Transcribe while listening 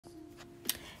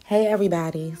Hey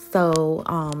everybody.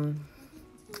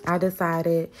 I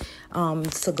decided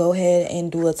to go ahead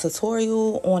and do a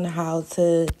tutorial on how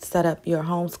to set up your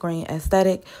home screen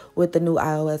aesthetic with the new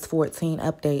iOS 14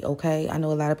 update, okay? I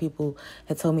know a lot of people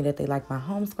had told me that they like my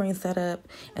home screen setup,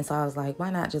 and so I was like, why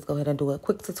not just go ahead and do a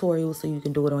quick tutorial so you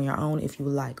can do it on your own if you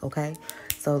like, okay?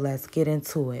 So let's get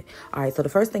into it. All right, so the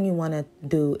first thing you want to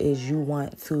do is you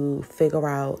want to figure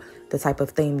out the type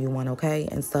of theme you want, okay?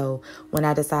 And so when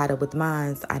I decided with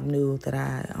mine, I knew that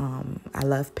I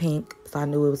love pink, so I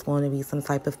knew it was going to be some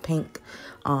type of pink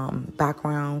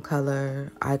background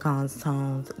color, icons,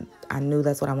 tones. I knew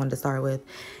that's what I wanted to start with.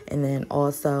 And then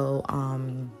also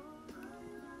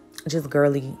just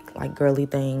girly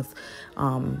things.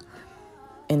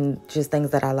 And just things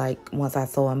that I like once I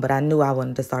saw them. But I knew I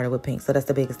wanted to start it with pink. So that's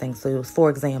the biggest thing. So for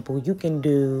example, you can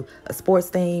do a sports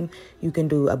theme. You can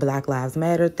do a Black Lives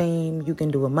Matter theme. You can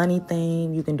do a money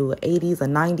theme. You can do an 80s, a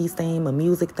 90s theme, a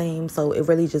music theme. So it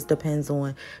really just depends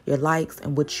on your likes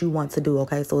and what you want to do,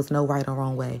 okay? So it's no right or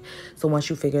wrong way. So once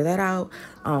you figure that out,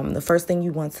 the first thing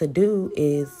you want to do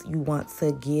is you want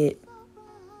to get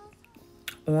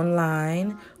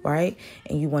online, right?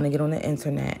 And you want to get on the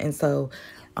internet. And so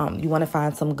you want to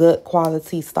find some good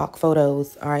quality stock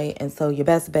photos, all right? And so your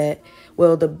best bet,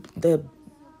 well, the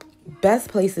best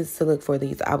places to look for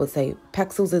these, I would say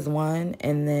Pexels is one,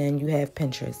 and then you have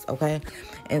Pinterest, okay?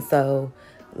 And so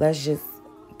let's just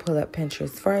pull up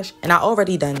Pinterest fresh. And I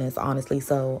already done this, honestly,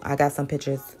 so I got some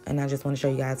pictures and I just want to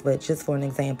show you guys. But just for an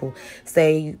example,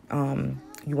 say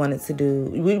you wanted to do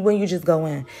when you just go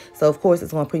in. So of course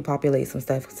it's going to pre-populate some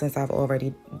stuff since I've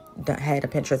already had a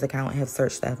Pinterest account and have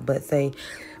searched stuff. But say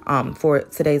for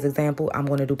today's example, I'm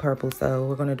going to do purple. So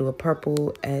we're going to do a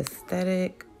purple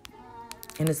aesthetic.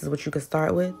 And this is what you can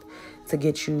start with to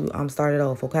get you started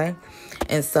off, okay?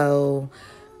 And so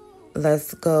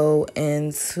let's go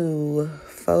into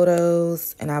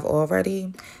photos, and I've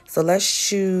already, so let's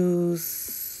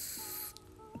choose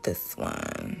this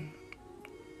one.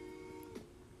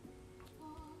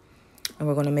 And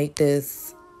we're going to make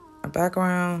this a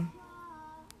background.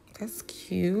 That's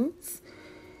cute.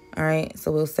 All right,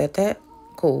 so we'll set that.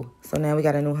 Cool. So now we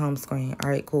got a new home screen. All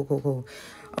right, cool.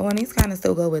 Oh, and these kind of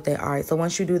still go with it. All right, so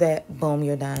once you do that, boom,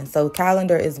 you're done. So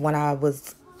calendar is one I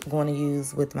was going to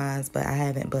use with mine, but I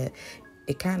haven't, but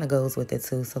it kind of goes with it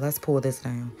too. So let's pull this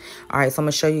down. All right, so I'm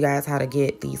going to show you guys how to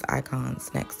get these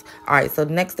icons next. All right, so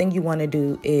the next thing you want to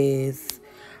do is,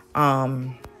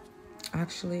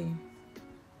 actually,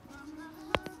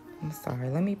 I'm sorry.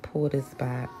 Let me pull this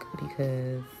back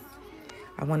because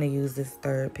I want to use this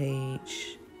third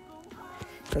page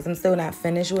because I'm still not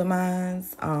finished with mine.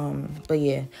 But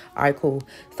yeah. All right, cool.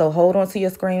 So hold on to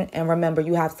your screen. And remember,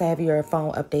 you have to have your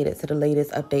phone updated to the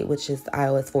latest update, which is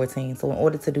iOS 14. So in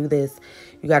order to do this,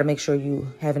 you got to make sure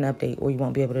you have an update or you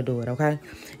won't be able to do it, okay?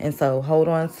 And so hold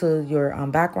on to your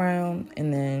background,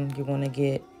 and then you're going to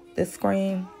get this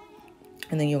screen.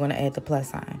 And then you're going to add the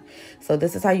plus sign. So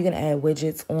this is how you can add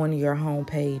widgets on your home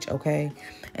page, okay?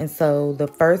 And so the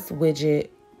first widget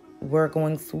we're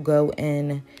going to go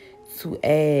in to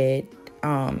add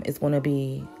is going to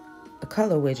be a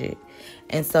color widget.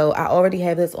 And so I already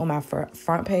have this on my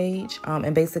front page.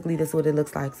 And basically this is what it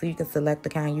looks like. So you can select the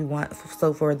kind you want.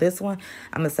 So for this one,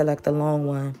 I'm going to select the long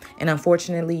one. And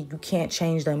unfortunately, you can't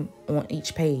change them on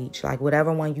each page. Like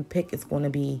whatever one you pick is going to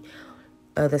be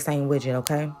the same widget,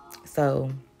 okay?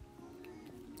 So,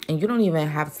 and you don't even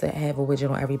have to have a widget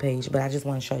on every page, but I just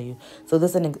want to show you. So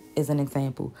this is an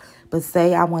example. But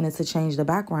say I wanted to change the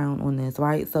background on this,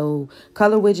 right? So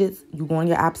color widgets, you go on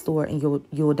your app store and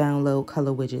you'll download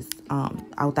color widgets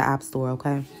out the app store,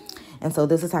 okay? And so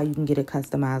this is how you can get it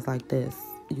customized like this.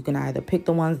 You can either pick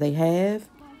the ones they have,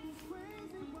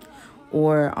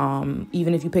 or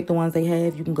even if you pick the ones they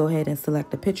have, you can go ahead and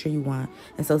select the picture you want.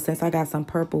 And so since I got some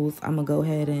purples, I'm going to go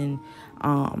ahead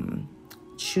and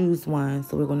choose one.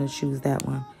 So we're going to choose that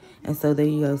one. And so there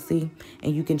you go, see?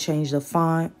 And you can change the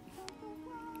font.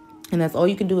 And that's all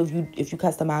you can do if you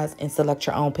customize and select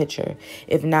your own picture.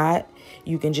 If not,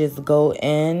 you can just go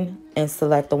in and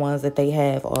select the ones that they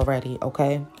have already,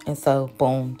 okay? And so,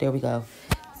 boom, there we go.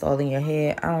 It's all in your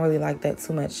head. I don't really like that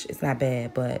too much. It's not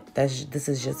bad, but this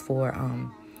is just for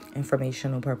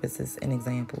informational purposes and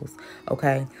examples,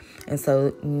 okay? And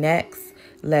so next,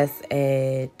 let's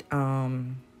add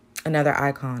another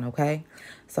icon, okay?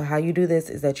 So how you do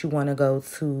this is that you want to go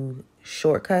to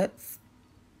shortcuts.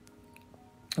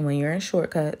 And when you're in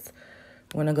shortcuts,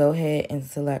 we're going to go ahead and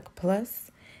select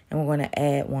plus, and we're going to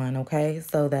add one, okay?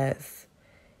 So that's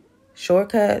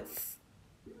shortcuts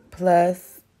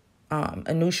plus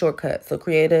a new shortcut. So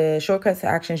create a shortcut to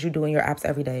actions you do in your apps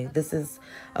every day. This is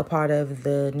a part of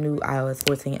the new iOS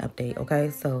 14 update, okay?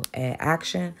 So add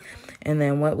action. And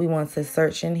then what we want to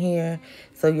search in here.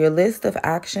 So your list of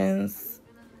actions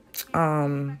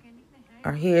are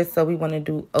here. So we want to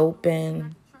do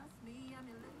open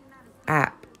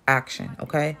app action,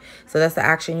 okay? So that's the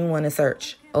action you want to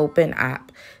search, open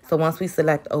app. So once we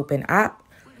select open app,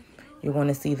 you're going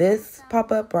to see this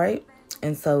pop up, right?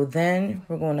 And so then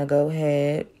we're going to go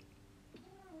ahead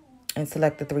and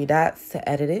select the three dots to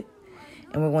edit it.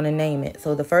 And we're going to name it.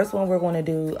 So the first one we're going to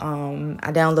do,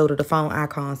 I downloaded the phone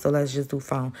icon. So let's just do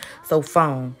phone. So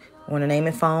phone, we're going to name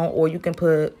it phone, or you can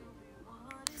put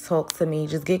talk to me.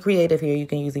 Just get creative here. You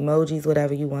can use emojis,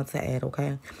 whatever you want to add,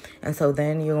 okay? And so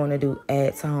then you're going to do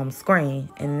add to home screen.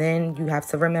 And then you have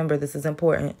to remember, this is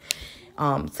important,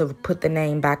 to put the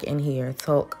name back in here,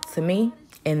 talk to me.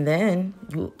 And then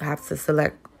you have to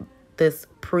select this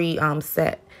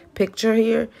set picture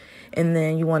here, and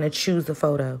then you want to choose a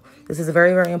photo. This is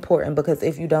very, very important, because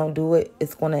if you don't do it,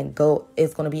 it's going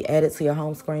to be added to your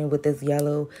home screen with this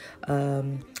yellow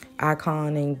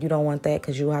icon, and you don't want that,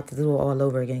 because you'll have to do it all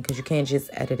over again, because you can't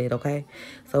just edit it, okay?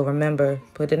 So remember,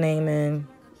 put the name in,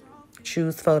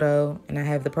 choose photo, and I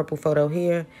have the purple photo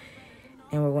here,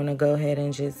 and we're going to go ahead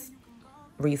and just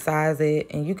resize it.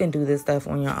 And you can do this stuff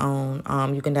on your own.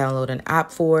 You can download an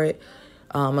app for it.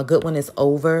 A good one is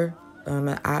Over, an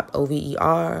app,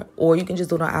 Over, or you can just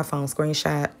do it on iPhone,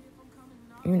 screenshot,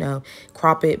 you know,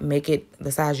 crop it, make it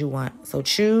the size you want. So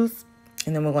choose,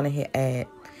 and then we're going to hit add,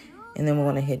 and then we're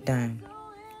going to hit done.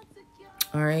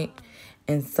 All right.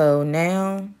 And so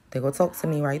now they go talk to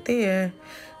me right there.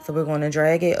 So we're going to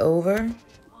drag it over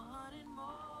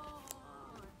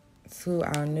to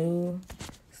our new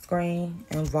screen,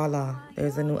 and voila,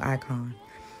 there's a new icon.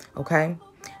 Okay.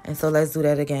 And so let's do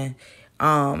that again.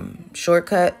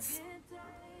 Shortcuts.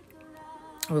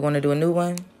 We're going to do a new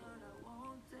one.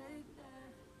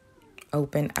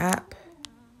 Open app.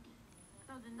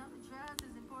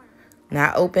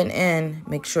 Not open in.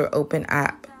 Make sure open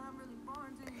app.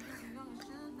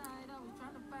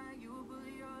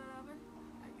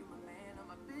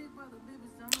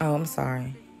 Oh, I'm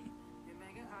sorry.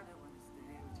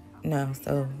 No,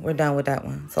 so we're done with that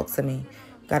one. Talk to me.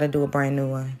 Got to do a brand new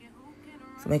one.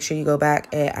 So make sure you go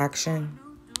back, add action,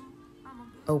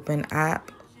 open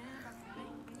app.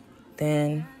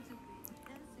 Then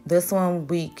this one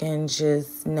we can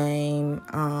just name,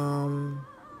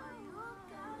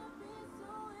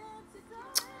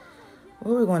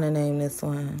 what are we going to name this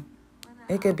one?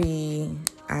 It could be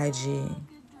IG.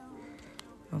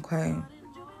 Okay.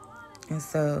 And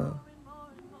so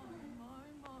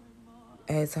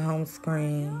add to home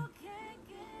screen,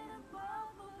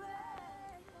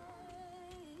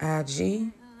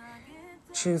 IG,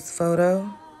 choose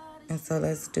photo. And so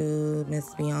let's do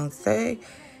Miss Beyonce.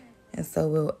 And so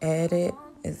we'll add it.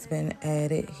 It's been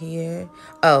added here.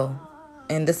 Oh,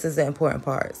 and this is the important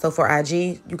part. So for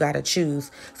IG, you got to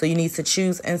choose. So you need to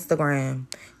choose Instagram.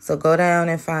 So go down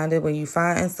and find it. When you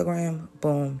find Instagram,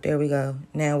 boom, there we go.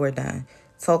 Now we're done.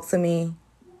 Talk to me.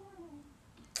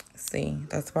 See,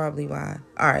 that's probably why.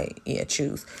 All right, yeah,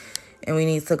 choose. And we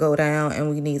need to go down and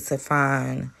we need to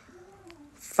find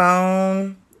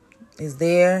phone is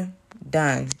there.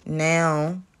 Done.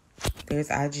 Now,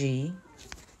 there's IG.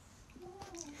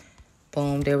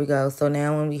 Boom, there we go. So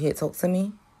now when we hit talk to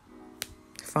me,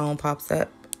 phone pops up.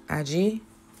 IG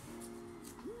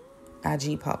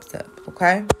pops up,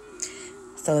 okay?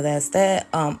 So that's that.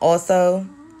 Also,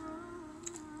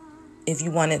 if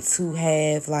you wanted to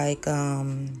have like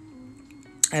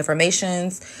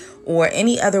affirmations or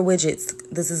any other widgets,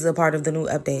 this is a part of the new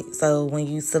update. So when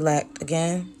you select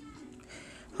again,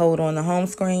 hold on the home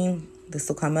screen, this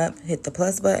will come up, hit the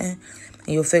plus button, and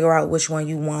you'll figure out which one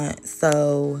you want.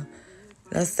 So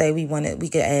let's say we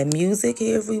could add music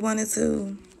here if we wanted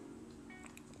to.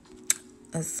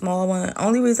 A small one.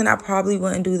 Only reason I probably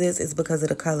wouldn't do this is because of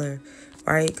the color,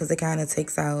 right? Because it kind of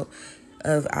takes out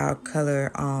of our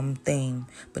color theme.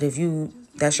 But if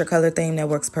that's your color theme, that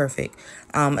works perfect.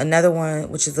 Another one,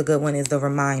 which is a good one, is the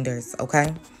reminders,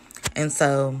 okay? And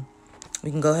so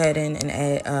we can go ahead and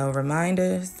add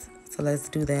reminders. So let's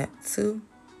do that too.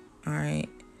 All right.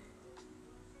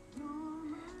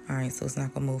 All right, so it's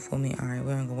not going to move for me. All right,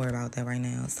 we're not going to worry about that right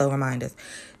now. So reminders.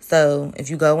 So if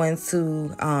you go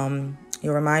into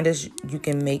your reminders, you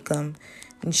can make them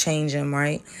and change them,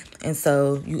 right? And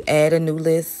so you add a new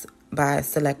list by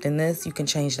selecting this. You can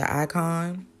change the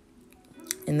icon.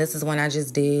 And this is one I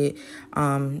just did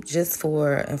just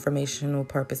for informational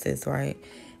purposes, right?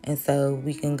 And so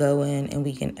we can go in and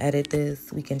we can edit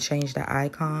this. We can change the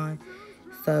icon.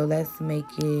 So let's make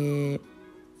it,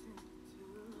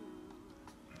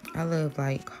 I love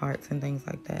like hearts and things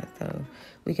like that. So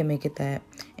we can make it that.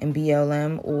 And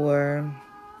BLM, or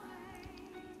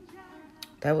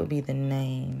that would be the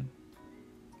name,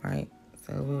 right?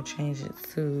 So we'll change it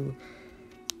to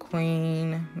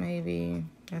Queen, maybe.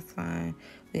 That's fine.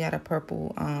 We got a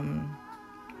purple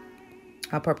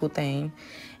thing.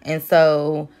 And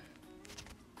so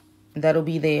that'll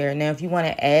be there. Now, if you want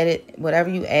to add it, whatever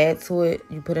you add to it,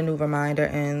 you put a new reminder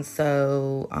in.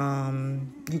 So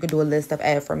you can do a list of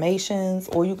affirmations,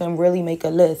 or you can really make a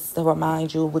list to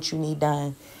remind you of what you need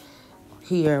done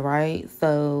here, right?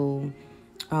 So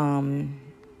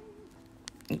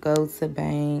go to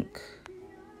bank,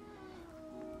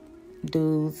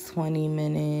 do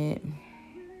 20-minute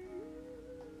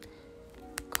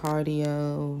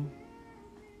cardio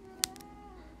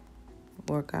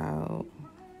workout,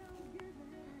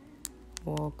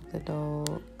 walk the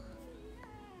dog,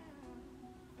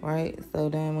 right? So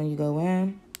then when you go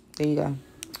in, there you go,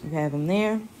 you have them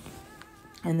there.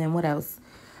 And then what else?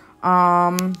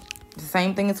 The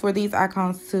same thing is for these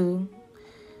icons too.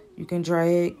 You can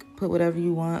drag, put whatever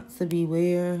you want to be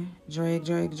where,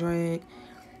 drag,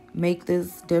 make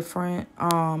this different.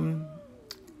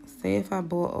 Say if I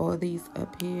brought all these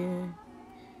up here,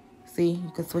 see,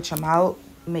 you can switch them out,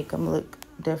 make them look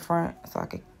different.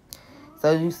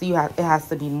 So you see how it has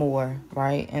to be more,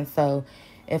 right? And so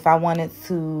if I wanted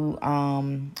to,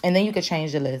 and then you could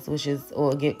change the list,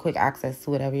 or get quick access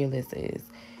to whatever your list is,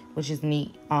 which is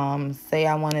neat. Say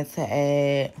I wanted to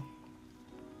add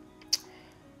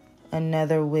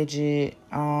another widget.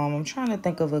 I'm trying to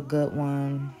think of a good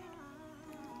one.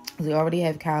 We already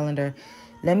have calendar.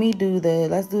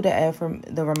 Let's do the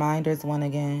reminders one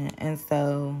again. And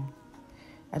so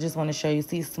I just want to show you,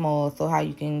 see small, so how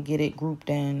you can get it grouped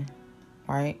in,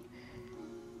 right?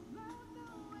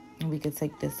 And we could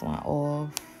take this one off.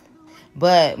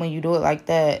 But when you do it like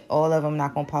that, all of them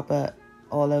not going to pop up,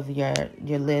 all of your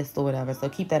list or whatever. So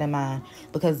keep that in mind,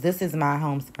 because this is my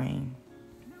home screen.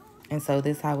 And so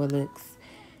this how it looks.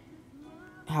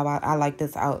 How I like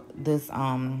this this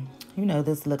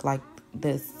look like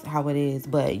this, how it is.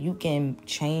 But you can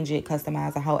change it,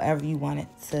 customize it however you want it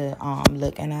to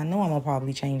look. And I know I'm gonna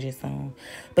probably change it soon.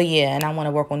 But yeah, and I want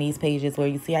to work on these pages where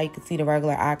you see how you can see the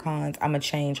regular icons. I'm gonna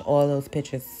change all those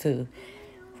pictures too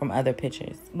from other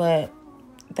pictures. But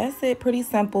that's it, pretty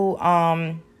simple.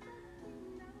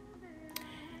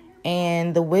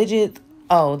 And the widgets,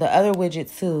 the other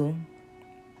widget too,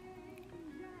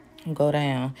 go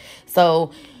down.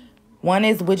 So one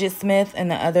is Widgetsmith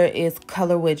and the other is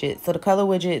Color Widget. So the Color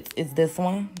Widgets is this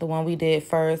one, the one we did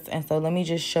first. And so let me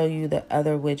just show you the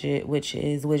other widget, which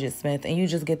is Widgetsmith. And you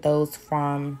just get those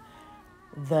from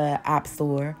the App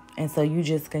Store. And so you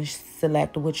just can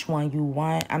select which one you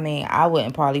want. I mean, I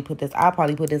wouldn't probably put this. I'll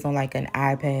probably put this on like an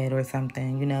iPad or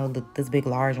something, you know, this big,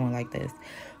 large one like this.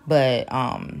 But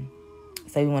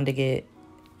say we wanted to get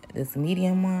this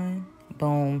medium one,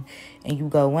 boom, and you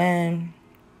go in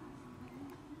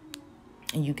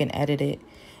and you can edit it.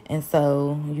 And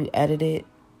so you edit it,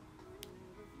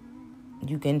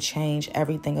 you can change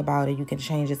everything about it. You can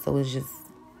change it so it's just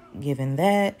giving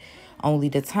that only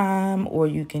the time, or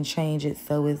you can change it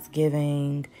so it's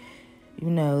giving, you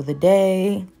know, the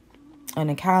day and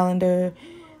the calendar.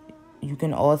 You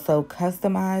can also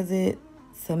customize it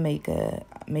to make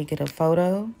it a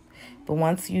photo. But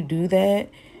once you do that,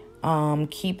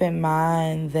 keep in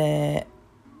mind that,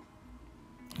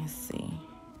 let's see,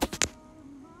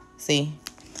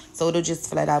 so it'll just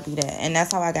flat out be that. And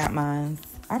that's how I got mine.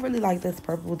 I really like this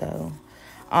purple though.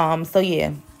 So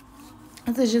yeah,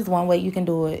 this is just one way you can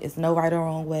do it. It's no right or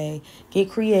wrong way. Get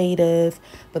creative.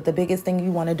 But the biggest thing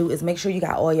you want to do is make sure you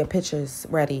got all your pictures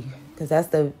ready, because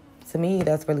to me,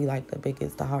 that's really like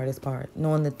the hardest part,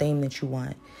 knowing the theme that you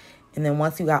want. And then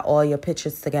once you got all your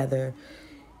pictures together,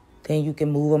 then you can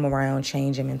move them around,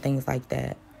 change them, and things like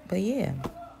that. But yeah,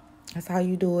 that's how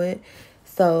you do it.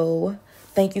 So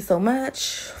thank you so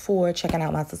much for checking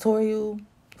out my tutorial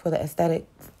for the aesthetic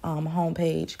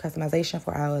homepage customization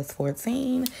for iOS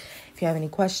 14. If you have any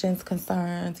questions,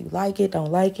 concerns, you like it,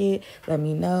 don't like it, let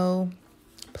me know.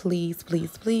 Please,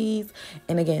 please, please.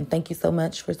 And again, thank you so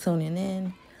much for tuning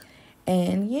in.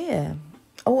 And yeah.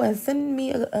 Oh, and send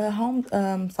me a home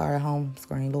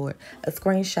screen, Lord. A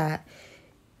screenshot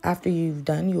after you've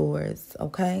done yours,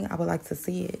 okay? I would like to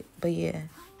see it. But yeah,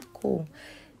 cool.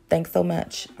 Thanks so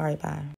much. All right, bye.